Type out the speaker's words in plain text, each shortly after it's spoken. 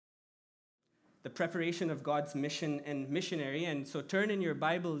the preparation of God's mission and missionary. And so turn in your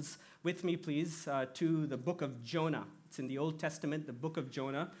Bibles with me, please, to the book of Jonah. It's in the Old Testament, the book of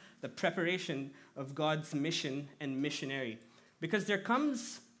Jonah, the preparation of God's mission and missionary. Because there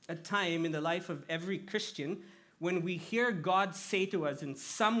comes a time in the life of every Christian when we hear God say to us in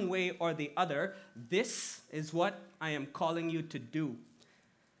some way or the other, "This is what I am calling you to do."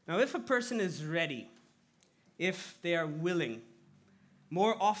 Now, if a person is ready, if they are willing,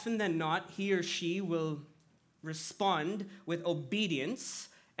 more often than not, he or she will respond with obedience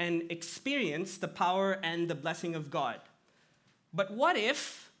and experience the power and the blessing of God. But what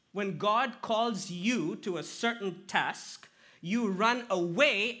if, when God calls you to a certain task, you run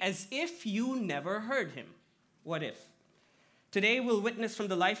away as if you never heard him? What if? Today we'll witness from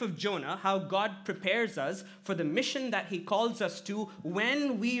the life of Jonah how God prepares us for the mission that he calls us to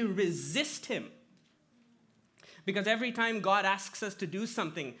when we resist him. Because every time God asks us to do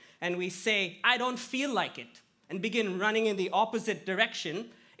something and we say, "I don't feel like it," and begin running in the opposite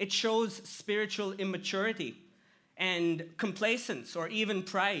direction, it shows spiritual immaturity and complacence or even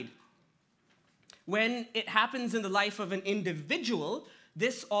pride. When it happens in the life of an individual,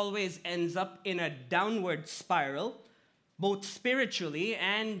 this always ends up in a downward spiral, both spiritually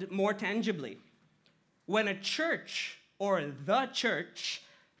and more tangibly. When a church or the church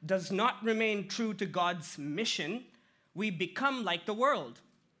does not remain true to God's mission, we become like the world.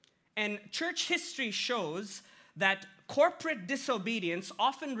 And church history shows that corporate disobedience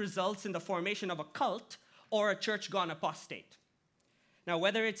often results in the formation of a cult or a church gone apostate. Now,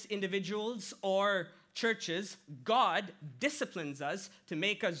 whether it's individuals or churches, God disciplines us to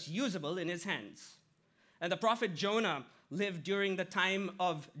make us usable in his hands. And the prophet Jonah lived during the time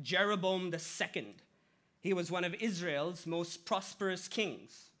of Jeroboam II. He was one of Israel's most prosperous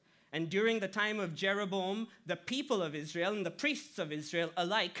kings. And during the time of Jeroboam, the people of Israel and the priests of Israel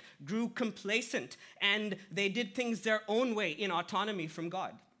alike grew complacent, and they did things their own way in autonomy from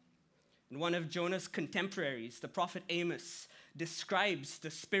God. And one of Jonah's contemporaries, the prophet Amos, describes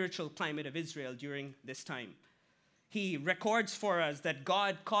the spiritual climate of Israel during this time. He records for us that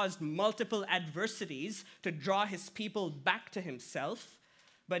God caused multiple adversities to draw his people back to himself.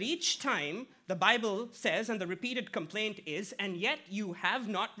 But each time, the Bible says, and the repeated complaint is, "And yet you have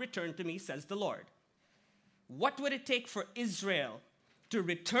not returned to me, says the Lord." What would it take for Israel to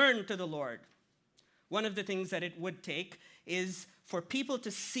return to the Lord? One of the things that it would take is for people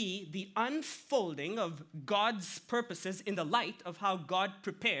to see the unfolding of God's purposes in the light of how God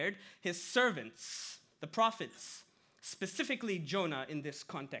prepared his servants, the prophets, specifically Jonah in this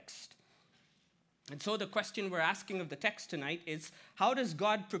context. And so the question we're asking of the text tonight is, how does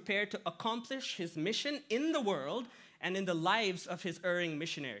God prepare to accomplish his mission in the world and in the lives of his erring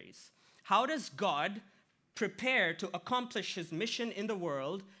missionaries? How does God prepare to accomplish his mission in the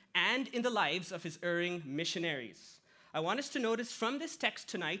world and in the lives of his erring missionaries? I want us to notice from this text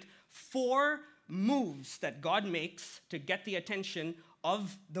tonight 4 moves that God makes to get the attention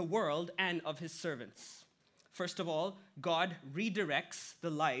of the world and of his servants. First of all, God redirects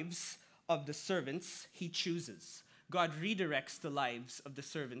the lives of the servants he chooses. God redirects the lives of the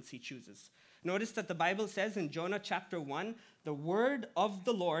servants he chooses. Notice that the Bible says in Jonah chapter 1, the word of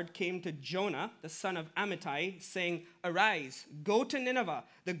the Lord came to Jonah, the son of Amittai, saying, "Arise, go to Nineveh,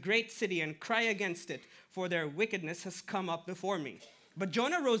 the great city, and cry against it, for their wickedness has come up before me." But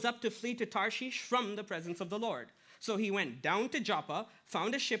Jonah rose up to flee to Tarshish from the presence of the Lord. So he went down to Joppa,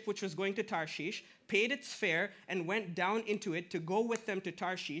 found a ship which was going to Tarshish, paid its fare, and went down into it to go with them to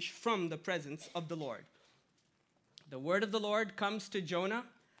Tarshish from the presence of the Lord. The word of the Lord comes to Jonah.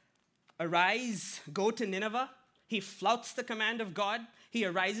 Arise, go to Nineveh. He flouts the command of God. He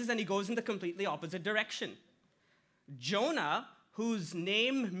arises and he goes in the completely opposite direction. Jonah, whose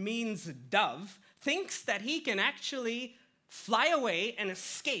name means dove, thinks that he can actually fly away and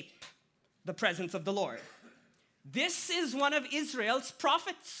escape the presence of the Lord. This is one of Israel's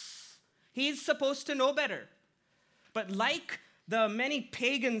prophets. He's supposed to know better. But like the many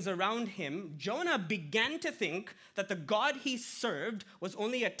pagans around him, Jonah began to think that the God he served was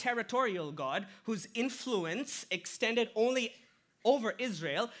only a territorial God whose influence extended only over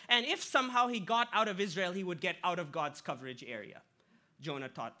Israel, and if somehow he got out of Israel, he would get out of God's coverage area. Jonah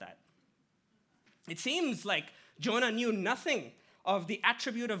taught that. It seems like Jonah knew nothing of the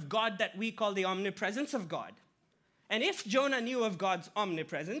attribute of God that we call the omnipresence of God. And if Jonah knew of God's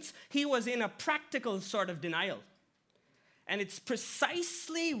omnipresence, he was in a practical sort of denial. And it's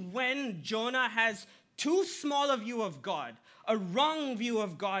precisely when Jonah has too small a view of God, a wrong view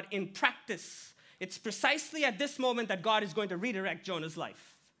of God in practice, it's precisely at this moment that God is going to redirect Jonah's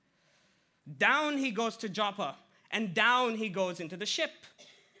life. Down he goes to Joppa, and down he goes into the ship.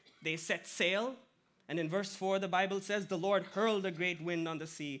 They set sail, and in verse 4, the Bible says, the Lord hurled a great wind on the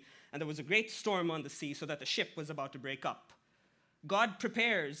sea, and there was a great storm on the sea, so that the ship was about to break up. God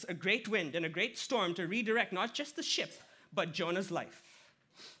prepares a great wind and a great storm to redirect not just the ship, but Jonah's life.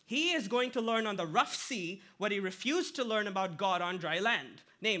 He is going to learn on the rough sea what he refused to learn about God on dry land,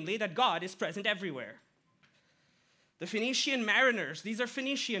 namely that God is present everywhere. The Phoenician mariners, these are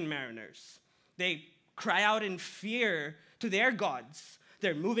Phoenician mariners. They cry out in fear to their gods.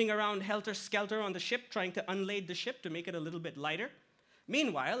 They're moving around helter-skelter on the ship, trying to unlade the ship to make it a little bit lighter.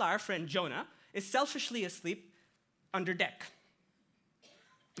 Meanwhile, our friend Jonah is selfishly asleep under deck.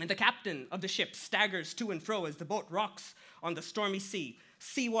 And the captain of the ship staggers to and fro as the boat rocks on the stormy sea.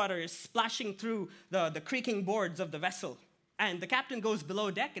 Seawater is splashing through the creaking boards of the vessel. And the captain goes below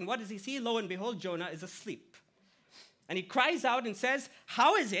deck, and what does he see? Lo and behold, Jonah is asleep. And he cries out and says,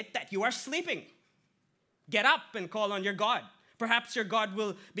 "How is it that you are sleeping? Get up and call on your God. Perhaps your God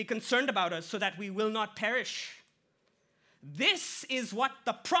will be concerned about us so that we will not perish." This is what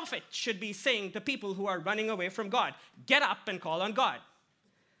the prophet should be saying to people who are running away from God. Get up and call on God.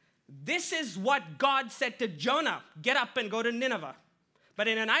 This is what God said to Jonah. Get up and go to Nineveh. But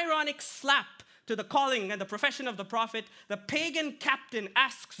in an ironic slap to the calling and the profession of the prophet, the pagan captain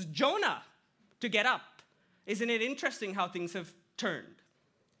asks Jonah to get up. Isn't it interesting how things have turned?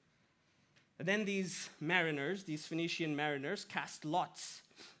 And then these mariners, these Phoenician mariners, cast lots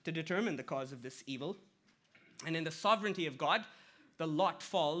to determine the cause of this evil. And in the sovereignty of God, the lot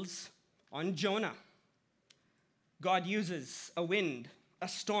falls on Jonah. God uses a wind, a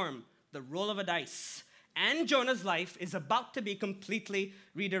storm, the roll of a dice, and Jonah's life is about to be completely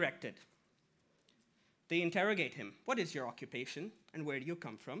redirected. They interrogate him. What is your occupation, and where do you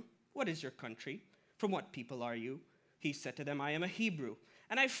come from? What is your country? From what people are you? He said to them, I am a Hebrew,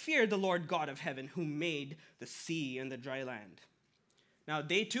 and I fear the Lord God of heaven, who made the sea and the dry land. Now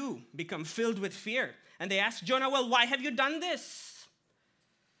they too become filled with fear, and they ask Jonah, well, why have you done this?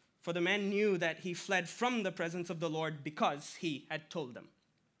 For the men knew that he fled from the presence of the Lord because he had told them.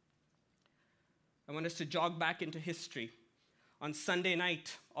 I want us to jog back into history. On Sunday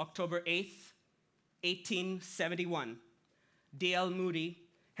night, October 8th, 1871, D.L. Moody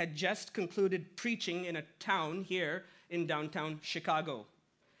had just concluded preaching in a town here in downtown Chicago.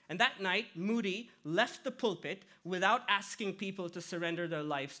 And that night, Moody left the pulpit without asking people to surrender their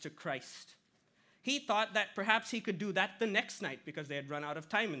lives to Christ. He thought that perhaps he could do that the next night because they had run out of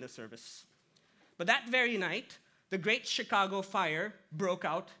time in the service. But that very night, the Great Chicago Fire broke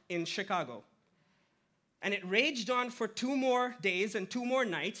out in Chicago. And it raged on for 2 more days and 2 more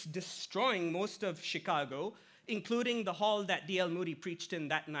nights, destroying most of Chicago, including the hall that D.L. Moody preached in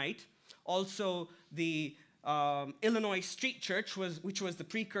that night. Also, the Illinois Street Church, which was the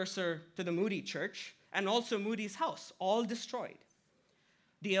precursor to the Moody Church, and also Moody's house, all destroyed.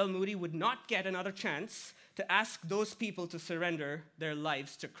 D.L. Moody would not get another chance to ask those people to surrender their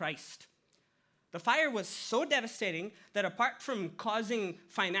lives to Christ. The fire was so devastating that apart from causing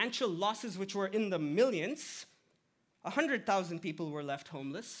financial losses which were in the millions, 100,000 people were left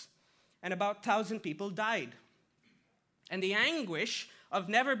homeless, and about 1,000 people died. And the anguish of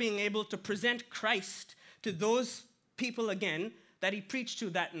never being able to present Christ to those people again that he preached to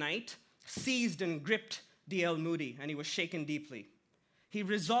that night seized and gripped D.L. Moody, and he was shaken deeply. He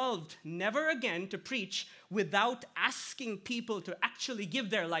resolved never again to preach without asking people to actually give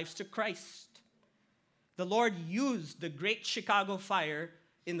their lives to Christ. The Lord used the Great Chicago Fire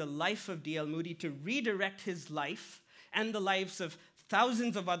in the life of D.L. Moody to redirect his life and the lives of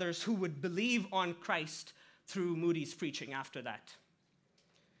thousands of others who would believe on Christ through Moody's preaching after that.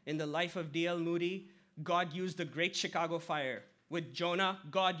 In the life of D.L. Moody, God used the Great Chicago Fire. With Jonah,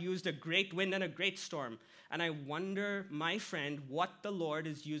 God used a great wind and a great storm. And I wonder, my friend, what the Lord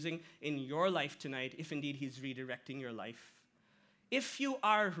is using in your life tonight, if indeed he's redirecting your life. If you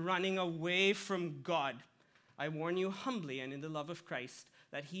are running away from God, I warn you humbly and in the love of Christ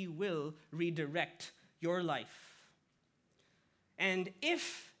that he will redirect your life. And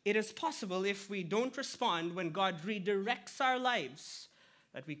if it is possible, if we don't respond when God redirects our lives,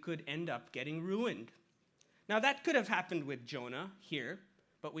 that we could end up getting ruined. Now that could have happened with Jonah here,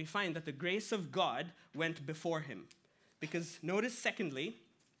 but we find that the grace of God went before him. Because notice, secondly,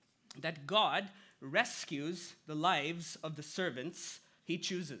 that God rescues the lives of the servants he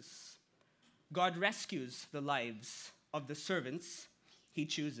chooses. God rescues the lives of the servants he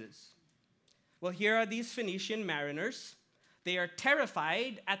chooses. Well, here are these Phoenician mariners. They are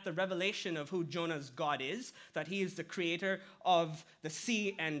terrified at the revelation of who Jonah's God is, that he is the creator of the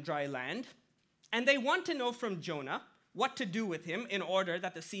sea and dry land. And they want to know from Jonah what to do with him in order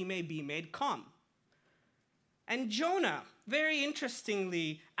that the sea may be made calm. And Jonah, very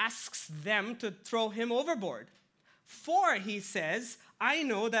interestingly, asks them to throw him overboard. For, he says, I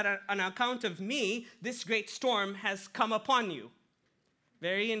know that on account of me, this great storm has come upon you.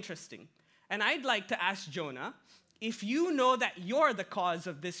 Very interesting. And I'd like to ask Jonah, if you know that you're the cause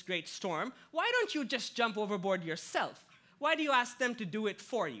of this great storm, why don't you just jump overboard yourself? Why do you ask them to do it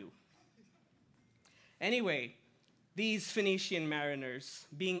for you? Anyway, these Phoenician mariners,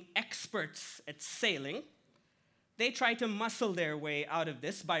 being experts at sailing, they try to muscle their way out of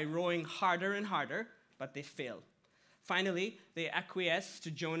this by rowing harder and harder, but they fail. Finally, they acquiesce to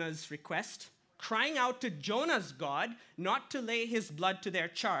Jonah's request, crying out to Jonah's God not to lay his blood to their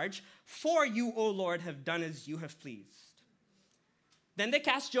charge, for you, O Lord, have done as you have pleased. Then they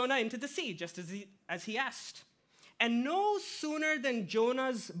cast Jonah into the sea, just as he asked. And no sooner than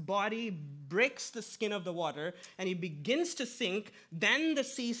Jonah's body breaks the skin of the water and he begins to sink, then the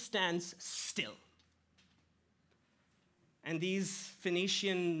sea stands still. And these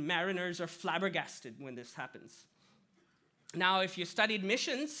Phoenician mariners are flabbergasted when this happens. Now, if you studied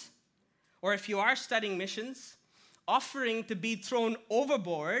missions, or if you are studying missions, offering to be thrown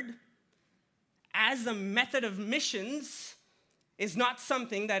overboard as a method of missions is not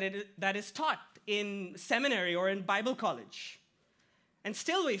something that is taught in seminary or in Bible college. And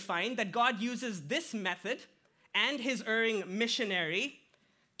still we find that God uses this method and his erring missionary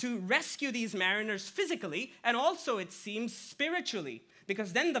to rescue these mariners physically and also, it seems, spiritually.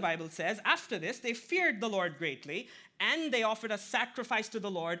 Because then the Bible says, after this, they feared the Lord greatly, and they offered a sacrifice to the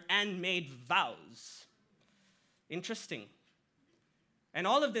Lord and made vows. Interesting. And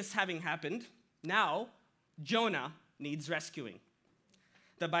all of this having happened, now Jonah needs rescuing.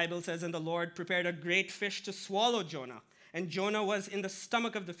 The Bible says, and the Lord prepared a great fish to swallow Jonah. And Jonah was in the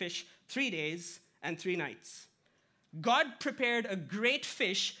stomach of the fish 3 days and 3 nights. God prepared a great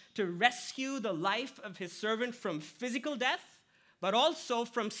fish to rescue the life of his servant from physical death, but also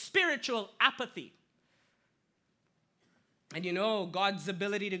from spiritual apathy. And you know, God's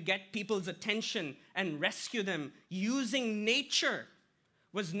ability to get people's attention and rescue them using nature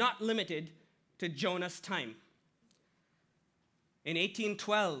was not limited to Jonah's time. In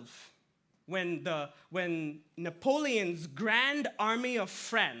 1812, when Napoleon's Grand Army of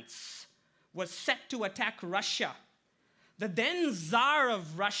France was set to attack Russia, the then Tsar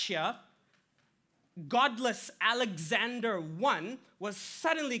of Russia, godless Alexander I, was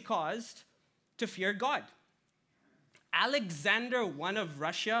suddenly caused to fear God. Alexander I of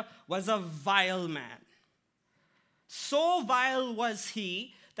Russia was a vile man. So vile was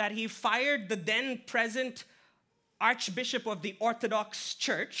he that he fired the then present Archbishop of the Orthodox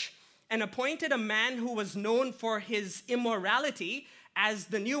Church and appointed a man who was known for his immorality as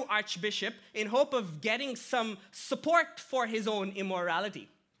the new archbishop in hope of getting some support for his own immorality.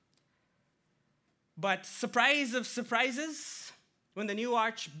 But surprise of surprises, when the new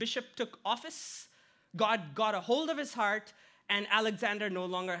archbishop took office, God got a hold of his heart and Alexander no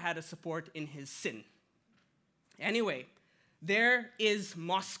longer had a support in his sin. Anyway, there is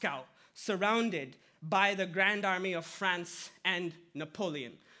Moscow, surrounded by the Grand Army of France and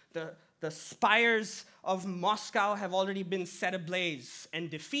Napoleon. The spires of Moscow have already been set ablaze, and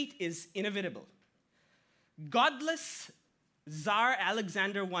defeat is inevitable. Godless Tsar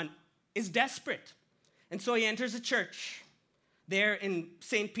Alexander I is desperate, and so he enters a church there in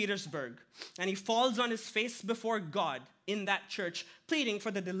St. Petersburg, and he falls on his face before God in that church, pleading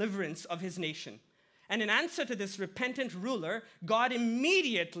for the deliverance of his nation. And in answer to this repentant ruler, God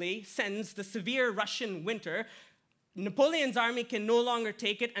immediately sends the severe Russian winter. Napoleon's army can no longer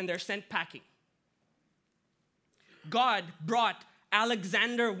take it, and they're sent packing. God brought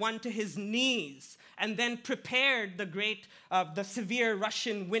Alexander I to his knees and then prepared the severe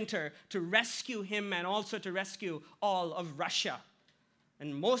Russian winter to rescue him and also to rescue all of Russia.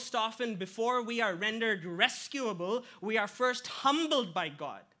 And most often, before we are rendered rescuable, we are first humbled by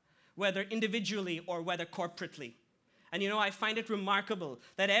God, whether individually or whether corporately. And you know, I find it remarkable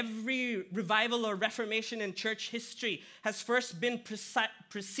that every revival or reformation in church history has first been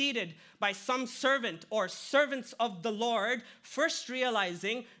preceded by some servant or servants of the Lord, first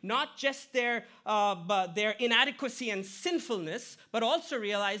realizing not just their inadequacy and sinfulness, but also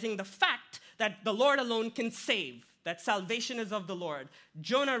realizing the fact that the Lord alone can save, that salvation is of the Lord.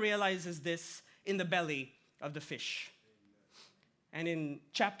 Jonah realizes this in the belly of the fish. And in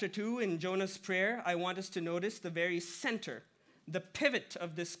chapter 2, in Jonah's prayer, I want us to notice the very center, the pivot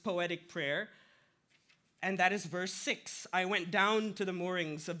of this poetic prayer, and that is verse 6. I went down to the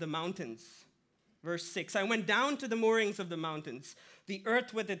moorings of the mountains. Verse 6, I went down to the moorings of the mountains. The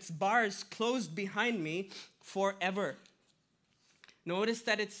earth with its bars closed behind me forever. Notice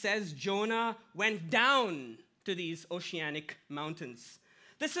that it says Jonah went down to these oceanic mountains.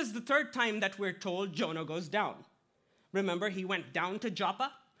 This is the third time that we're told Jonah goes down. Remember, he went down to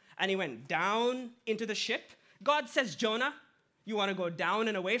Joppa, and he went down into the ship. God says, Jonah, you want to go down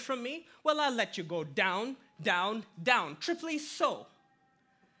and away from me? Well, I'll let you go down, down, down, triply so.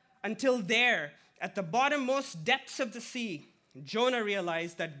 Until there, at the bottommost depths of the sea, Jonah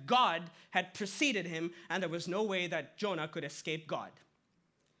realized that God had preceded him, and there was no way that Jonah could escape God.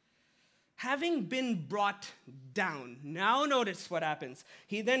 Having been brought down, now notice what happens.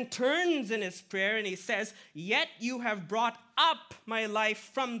 He then turns in his prayer and he says, yet you have brought up my life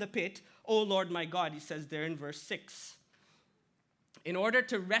from the pit, O Lord my God, he says there in verse 6. In order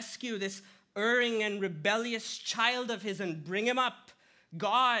to rescue this erring and rebellious child of his and bring him up,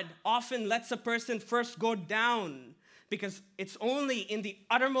 God often lets a person first go down, because it's only in the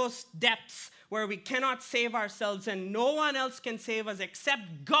uttermost depths where we cannot save ourselves and no one else can save us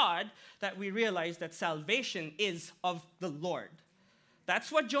except God that we realize that salvation is of the Lord.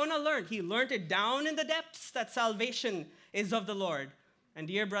 That's what Jonah learned. He learned it down in the depths, that salvation is of the Lord. And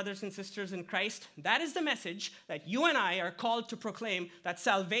dear brothers and sisters in Christ, that is the message that you and I are called to proclaim, that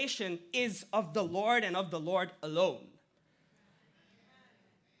salvation is of the Lord and of the Lord alone.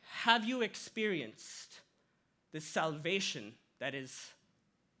 Have you experienced this salvation that is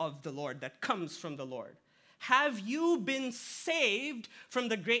of the Lord, that comes from the Lord? Have you been saved from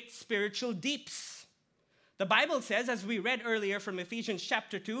the great spiritual deeps? The Bible says, as we read earlier from Ephesians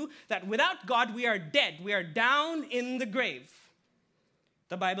chapter 2, that without God we are dead. We are down in the grave.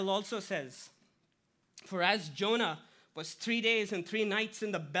 The Bible also says, for as Jonah was 3 days and 3 nights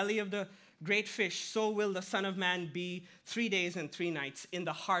in the belly of the great fish, so will the Son of Man be 3 days and 3 nights in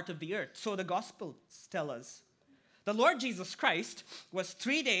the heart of the earth. So the Gospels tell us. The Lord Jesus Christ was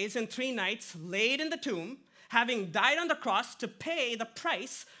 3 days and 3 nights laid in the tomb, having died on the cross to pay the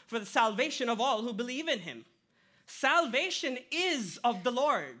price for the salvation of all who believe in him. Salvation is of the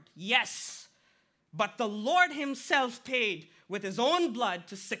Lord, yes, but the Lord himself paid with his own blood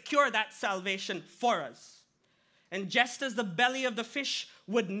to secure that salvation for us. And just as the belly of the fish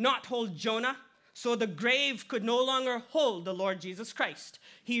would not hold Jonah, so the grave could no longer hold the Lord Jesus Christ.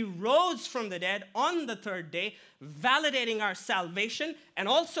 He rose from the dead on the third day, validating our salvation and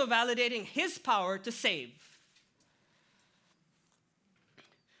also validating his power to save.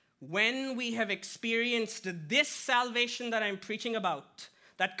 When we have experienced this salvation that I'm preaching about,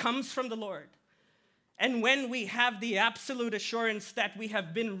 that comes from the Lord, and when we have the absolute assurance that we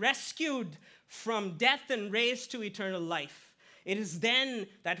have been rescued from death and raised to eternal life, it is then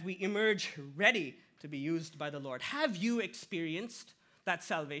that we emerge ready to be used by the Lord. Have you experienced that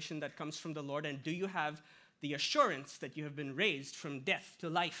salvation that comes from the Lord? And do you have the assurance that you have been raised from death to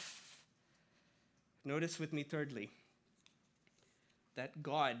life? Notice with me, thirdly, that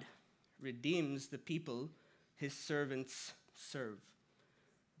God redeems the people his servants serve.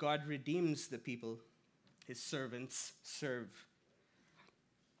 God redeems the people his servants serve.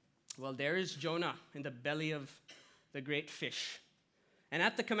 Well, there is Jonah in the belly of the great fish. And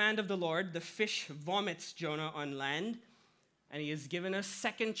at the command of the Lord, the fish vomits Jonah on land, and he is given a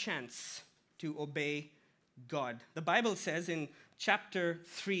second chance to obey God. The Bible says in chapter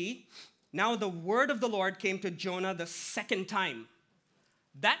 3, now the word of the Lord came to Jonah the second time.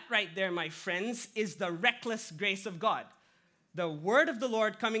 That right there, my friends, is the reckless grace of God. The word of the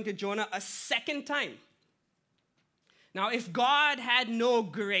Lord coming to Jonah a second time. Now, if God had no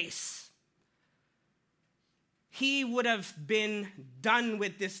grace, he would have been done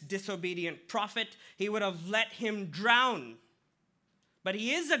with this disobedient prophet. He would have let him drown. But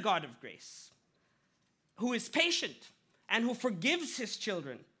he is a God of grace, who is patient and who forgives his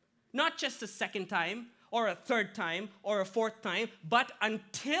children, not just a second time or a third time or a fourth time, but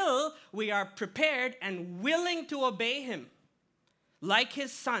until we are prepared and willing to obey him, like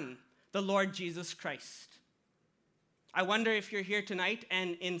his son, the Lord Jesus Christ. I wonder if you're here tonight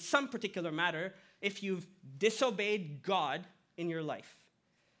and in some particular matter, if you've disobeyed God in your life.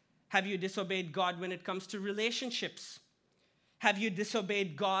 Have you disobeyed God when it comes to relationships? Have you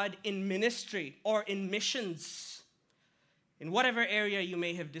disobeyed God in ministry or in missions? In whatever area you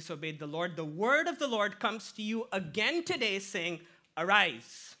may have disobeyed the Lord, the word of the Lord comes to you again today saying,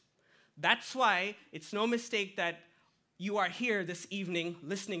 arise. That's why it's no mistake that you are here this evening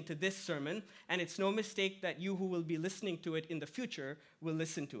listening to this sermon, and it's no mistake that you who will be listening to it in the future will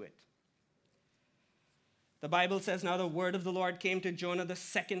listen to it. The Bible says, now the word of the Lord came to Jonah the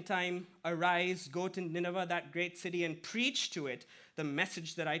second time, arise, go to Nineveh, that great city, and preach to it the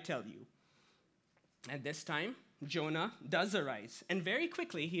message that I tell you. And this time, Jonah does arise, and very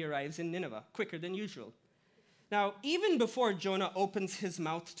quickly he arrives in Nineveh, quicker than usual. Now, even before Jonah opens his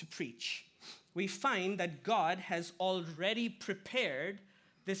mouth to preach, we find that God has already prepared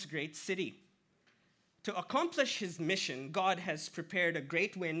this great city. To accomplish his mission, God has prepared a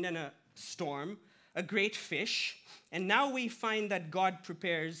great wind and a storm, a great fish, and now we find that God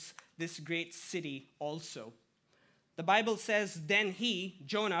prepares this great city also. The Bible says, then he,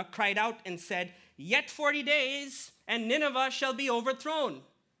 Jonah, cried out and said, "Yet 40 days, and Nineveh shall be overthrown."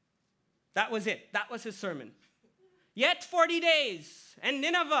 That was it. That was his sermon. Yet 40 days, and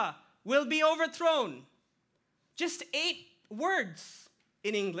Nineveh will be overthrown. Just 8 words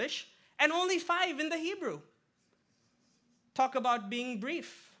in English, and only 5 in the Hebrew. Talk about being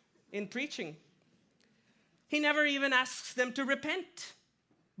brief in preaching. He never even asks them to repent.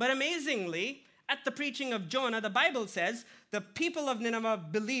 But amazingly, at the preaching of Jonah, the Bible says, the people of Nineveh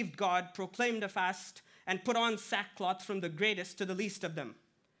believed God, proclaimed a fast, and put on sackcloth from the greatest to the least of them.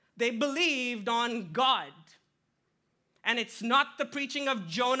 They believed on God. And it's not the preaching of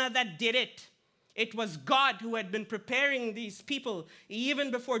Jonah that did it. It was God who had been preparing these people even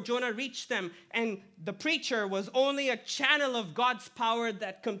before Jonah reached them. And the preacher was only a channel of God's power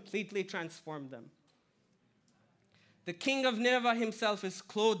that completely transformed them. The king of Nineveh himself is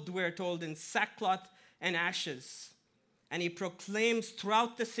clothed, we're told, in sackcloth and ashes. And he proclaims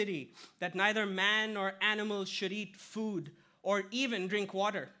throughout the city that neither man nor animal should eat food or even drink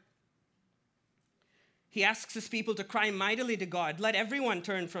water. He asks his people to cry mightily to God. Let everyone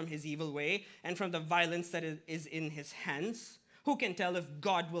turn from his evil way and from the violence that is in his hands. Who can tell if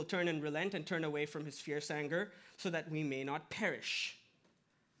God will turn and relent and turn away from his fierce anger so that we may not perish?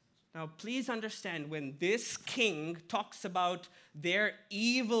 Now, please understand, when this king talks about their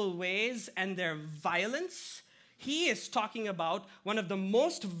evil ways and their violence, he is talking about one of the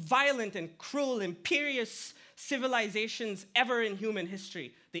most violent and cruel, imperious civilizations ever in human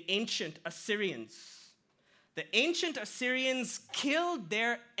history, the ancient Assyrians. The ancient Assyrians killed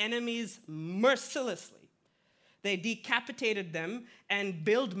their enemies mercilessly. They decapitated them and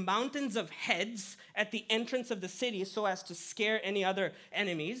built mountains of heads at the entrance of the city so as to scare any other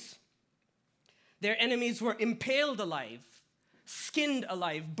enemies. Their enemies were impaled alive, skinned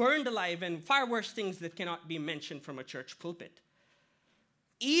alive, burned alive, and far worse things that cannot be mentioned from a church pulpit.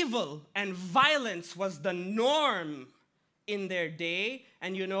 Evil and violence was the norm in their day,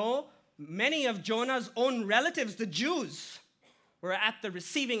 and many of Jonah's own relatives, the Jews, were at the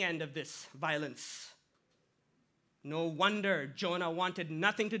receiving end of this violence. No wonder Jonah wanted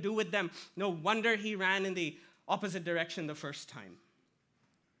nothing to do with them. No wonder he ran in the opposite direction the first time.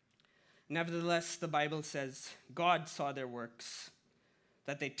 Nevertheless, the Bible says, God saw their works,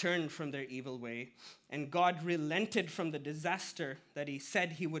 that they turned from their evil way, and God relented from the disaster that he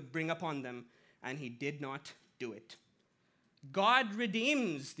said he would bring upon them, and he did not do it. God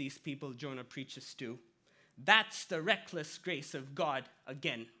redeems these people Jonah preaches to. That's the reckless grace of God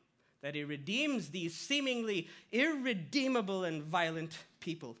again, that he redeems these seemingly irredeemable and violent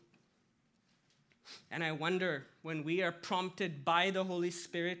people. And I wonder, when we are prompted by the Holy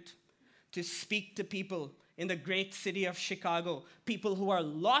Spirit to speak to people in the great city of Chicago, people who are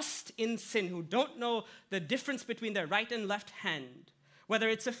lost in sin, who don't know the difference between their right and left hand, whether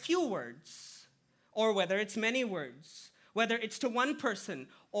it's a few words or whether it's many words, whether it's to one person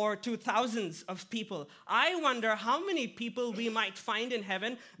or to thousands of people. I wonder how many people we might find in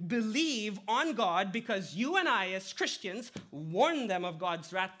heaven believe on God because you and I as Christians warn them of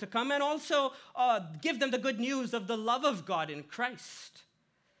God's wrath to come and also give them the good news of the love of God in Christ.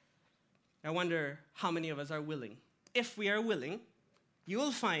 I wonder how many of us are willing. If we are willing, you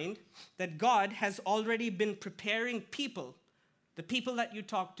will find that God has already been preparing people, the people that you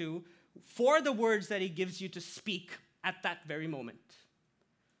talk to, for the words that he gives you to speak at that very moment.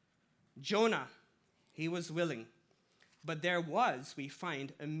 Jonah, he was willing, but there was, we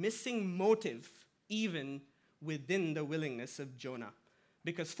find, a missing motive even within the willingness of Jonah.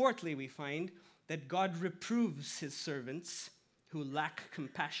 Because fourthly, we find that God reproves his servants who lack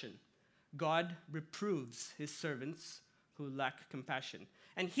compassion. God reproves his servants who lack compassion.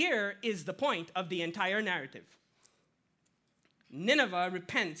 And here is the point of the entire narrative. Nineveh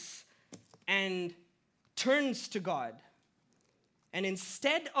repents and turns to God. And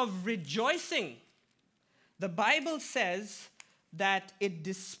instead of rejoicing, the Bible says that it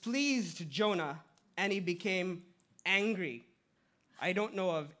displeased Jonah and he became angry. I don't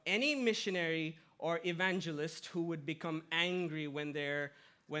know of any missionary or evangelist who would become angry when the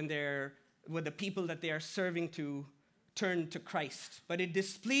people that they are serving to turn to Christ. But it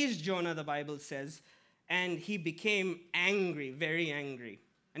displeased Jonah, the Bible says, and he became angry, very angry.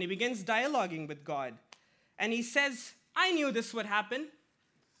 And he begins dialoguing with God. And he says, I knew this would happen.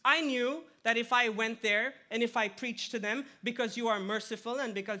 I knew that if I went there and if I preached to them, because you are merciful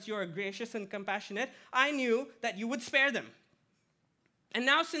and because you are gracious and compassionate, I knew that you would spare them. And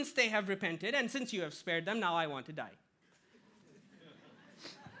now since they have repented and since you have spared them, now I want to die.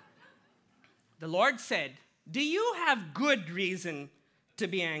 The Lord said, do you have good reason to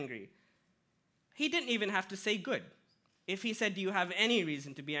be angry? He didn't even have to say good. If he said, do you have any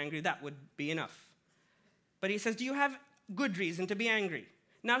reason to be angry, that would be enough. But he says, do you have good reason to be angry?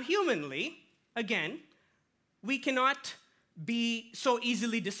 Now, humanly, again, we cannot be so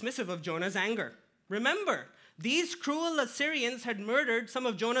easily dismissive of Jonah's anger. Remember, these cruel Assyrians had murdered some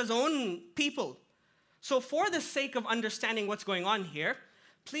of Jonah's own people. So for the sake of understanding what's going on here,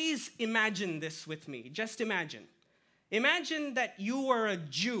 please imagine this with me. Just imagine. Imagine that you were a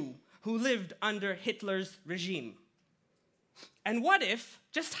Jew who lived under Hitler's regime. And what if,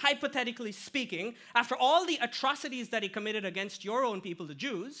 just hypothetically speaking, after all the atrocities that he committed against your own people, the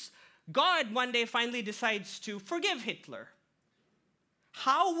Jews, God one day finally decides to forgive Hitler?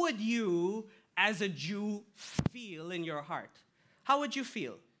 How would you, as a Jew, feel in your heart? How would you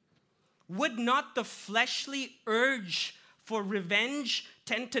feel? Would not the fleshly urge for revenge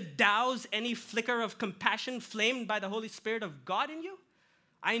tend to douse any flicker of compassion flamed by the Holy Spirit of God in you?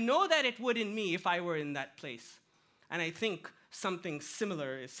 I know that it would in me if I were in that place. And I think something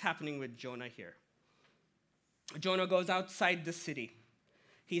similar is happening with Jonah here. Jonah goes outside the city.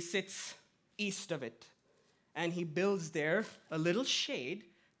 He sits east of it, and he builds there a little shade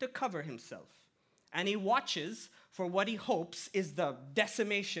to cover himself. And he watches for what he hopes is the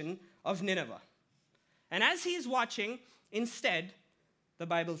decimation of Nineveh. And as he's watching, instead, the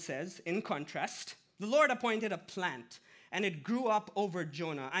Bible says, in contrast, the Lord appointed a plant, and it grew up over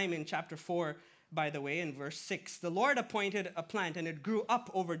Jonah. I'm in chapter 4, by the way, in verse 6. The Lord appointed a plant, and it grew up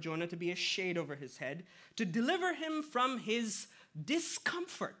over Jonah to be a shade over his head, to deliver him from his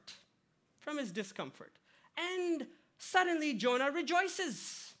discomfort. From his discomfort. And suddenly Jonah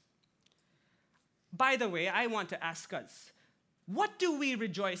rejoices. By the way, I want to ask us, what do we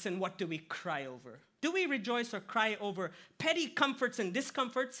rejoice and what do we cry over? Do we rejoice or cry over petty comforts and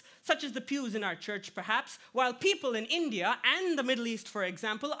discomforts, such as the pews in our church, perhaps, while people in India and the Middle East, for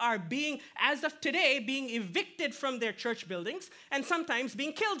example, are being, as of today, being evicted from their church buildings and sometimes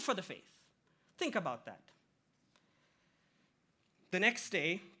being killed for the faith? Think about that. The next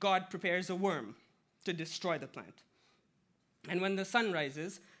day, God prepares a worm to destroy the plant. And when the sun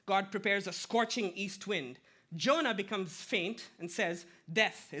rises, God prepares a scorching east wind. Jonah becomes faint and says,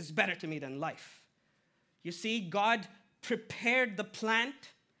 "Death is better to me than life." You see, God prepared the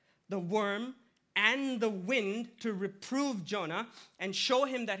plant, the worm, and the wind to reprove Jonah and show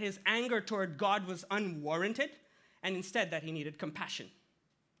him that his anger toward God was unwarranted, and instead that he needed compassion.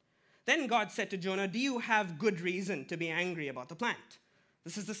 Then God said to Jonah, "Do you have good reason to be angry about the plant?"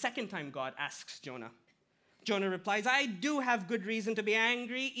 This is the second time God asks Jonah. Jonah replies, "I do have good reason to be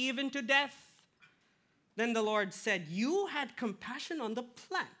angry, even to death." Then the Lord said, "You had compassion on the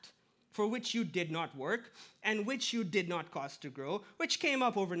plant, for which you did not work, and which you did not cause to grow, which came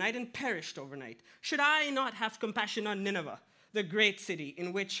up overnight and perished overnight. Should I not have compassion on Nineveh, the great city,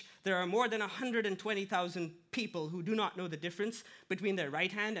 in which there are more than 120,000 people who do not know the difference between their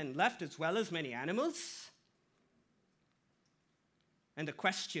right hand and left, as well as many animals?" And the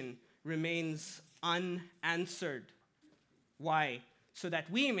question remains unanswered. Why? So that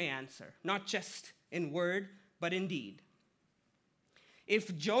we may answer, not just in word, but in deed.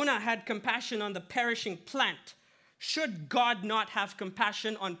 If Jonah had compassion on the perishing plant, should God not have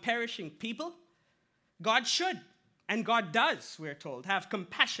compassion on perishing people? God should, and God does, we're told, have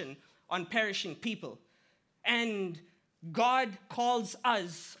compassion on perishing people. And God calls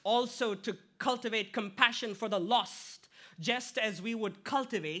us also to cultivate compassion for the lost, just as we would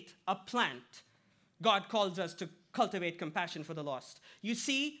cultivate a plant. God calls us to cultivate compassion for the lost. You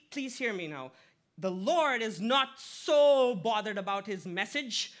see, please hear me now. The Lord is not so bothered about his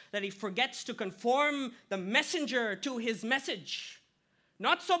message that he forgets to conform the messenger to his message.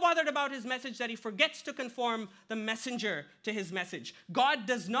 Not so bothered about his message that he forgets to conform the messenger to his message. God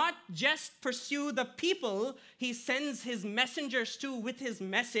does not just pursue the people he sends his messengers to with his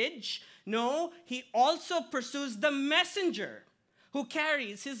message. No, he also pursues the messenger who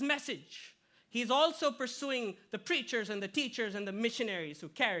carries his message. He's also pursuing the preachers and the teachers and the missionaries who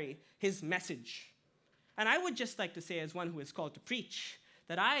carry his message. And I would just like to say, as one who is called to preach,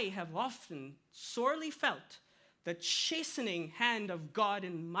 that I have often sorely felt the chastening hand of God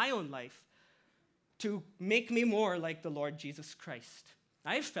in my own life to make me more like the Lord Jesus Christ.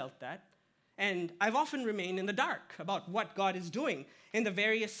 I've felt that. And I've often remained in the dark about what God is doing in the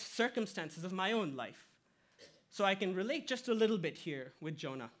various circumstances of my own life. So I can relate just a little bit here with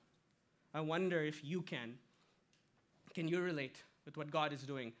Jonah. I wonder if you can. Can you relate with what God is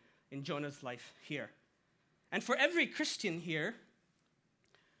doing in Jonah's life here? And for every Christian here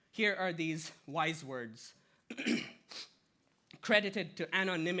are these wise words, credited to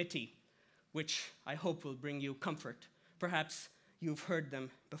anonymity, which I hope will bring you comfort. Perhaps you've heard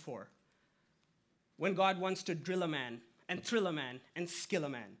them before. When God wants to drill a man and thrill a man and skill a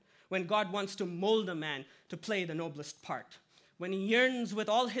man, when God wants to mold a man to play the noblest part, when he yearns with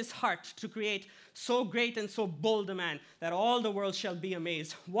all his heart to create so great and so bold a man that all the world shall be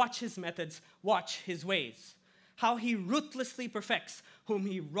amazed, watch his methods, watch his ways. How he ruthlessly perfects whom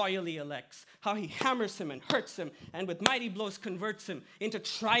he royally elects. How he hammers him and hurts him and with mighty blows converts him into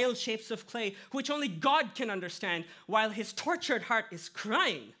trial shapes of clay, which only God can understand, while his tortured heart is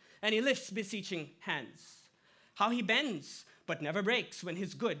crying and he lifts beseeching hands. How he bends but never breaks when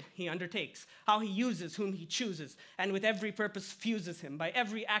his good he undertakes. How he uses whom he chooses and with every purpose fuses him, by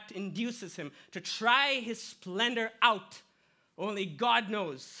every act induces him to try his splendor out. Only God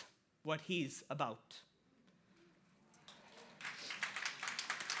knows what he's about.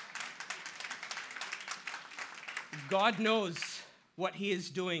 God knows what he is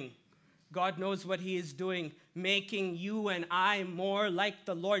doing. God knows what he is doing, making you and I more like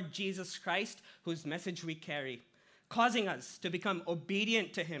the Lord Jesus Christ, whose message we carry, causing us to become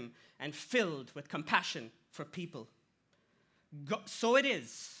obedient to him and filled with compassion for people. So it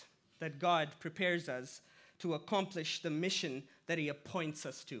is that God prepares us to accomplish the mission that he appoints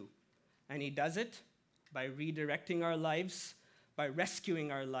us to. And he does it by redirecting our lives, by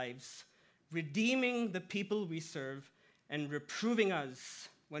rescuing our lives, redeeming the people we serve, and reproving us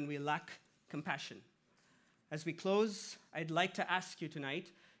when we lack compassion. As we close, I'd like to ask you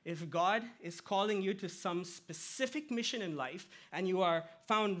tonight, if God is calling you to some specific mission in life and you are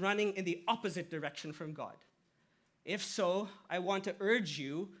found running in the opposite direction from God. If so, I want to urge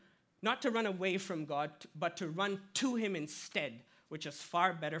you not to run away from God, but to run to him instead, which is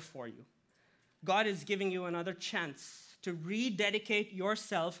far better for you. God is giving you another chance to rededicate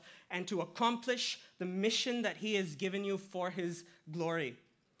yourself and to accomplish the mission that he has given you for his glory.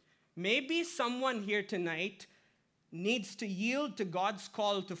 Maybe someone here tonight needs to yield to God's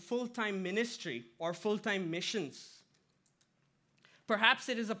call to full-time ministry or full-time missions. Perhaps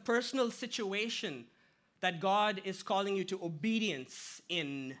it is a personal situation that God is calling you to obedience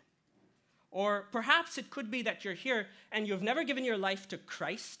in. Or perhaps it could be that you're here and you've never given your life to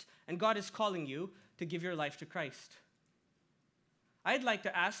Christ, and God is calling you to give your life to Christ. I'd like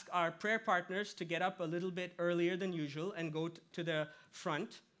to ask our prayer partners to get up a little bit earlier than usual and go to the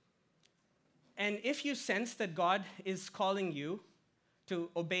front. And if you sense that God is calling you to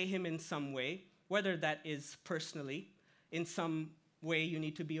obey him in some way, whether that is personally, in some way you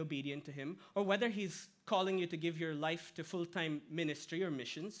need to be obedient to him, or whether he's calling you to give your life to full-time ministry or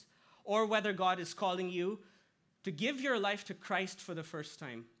missions, or whether God is calling you to give your life to Christ for the first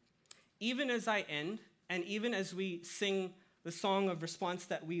time. Even as I end, and even as we sing the song of response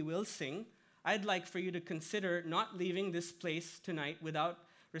that we will sing, I'd like for you to consider not leaving this place tonight without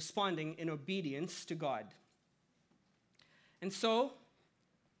responding in obedience to God. And so,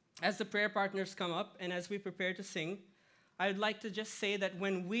 as the prayer partners come up and as we prepare to sing, I'd like to just say that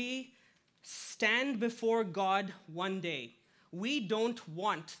when we stand before God one day, we don't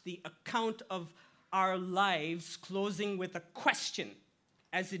want the account of our lives closing with a question,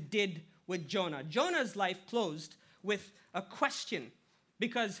 as it did with Jonah. Jonah's life closed with a question,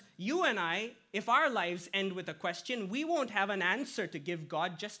 because you and I, if our lives end with a question, we won't have an answer to give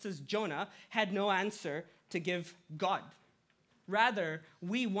God, just as Jonah had no answer to give God. Rather,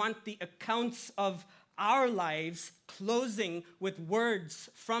 we want the accounts of our lives closing with words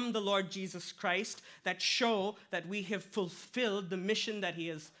from the Lord Jesus Christ that show that we have fulfilled the mission that he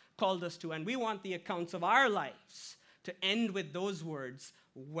has called us to. And we want the accounts of our lives to end with those words,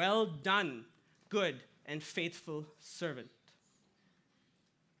 "Well done, good and faithful servant."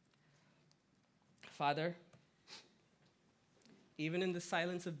 Father, even in the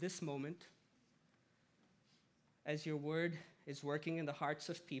silence of this moment, as your word is working in the hearts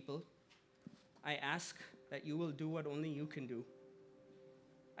of people, I ask that you will do what only you can do.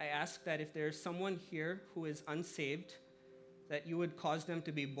 I ask that if there's someone here who is unsaved, that you would cause them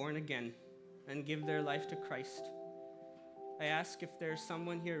to be born again and give their life to Christ. I ask if there's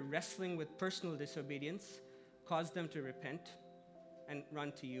someone here wrestling with personal disobedience, cause them to repent and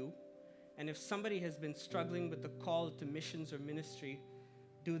run to you. And if somebody has been struggling with the call to missions or ministry,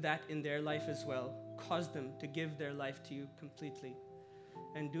 do that in their life as well. Cause them to give their life to you completely.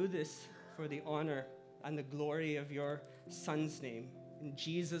 And do this for the honor and the glory of your Son's name. In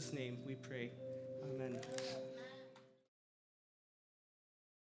Jesus' name we pray. Amen.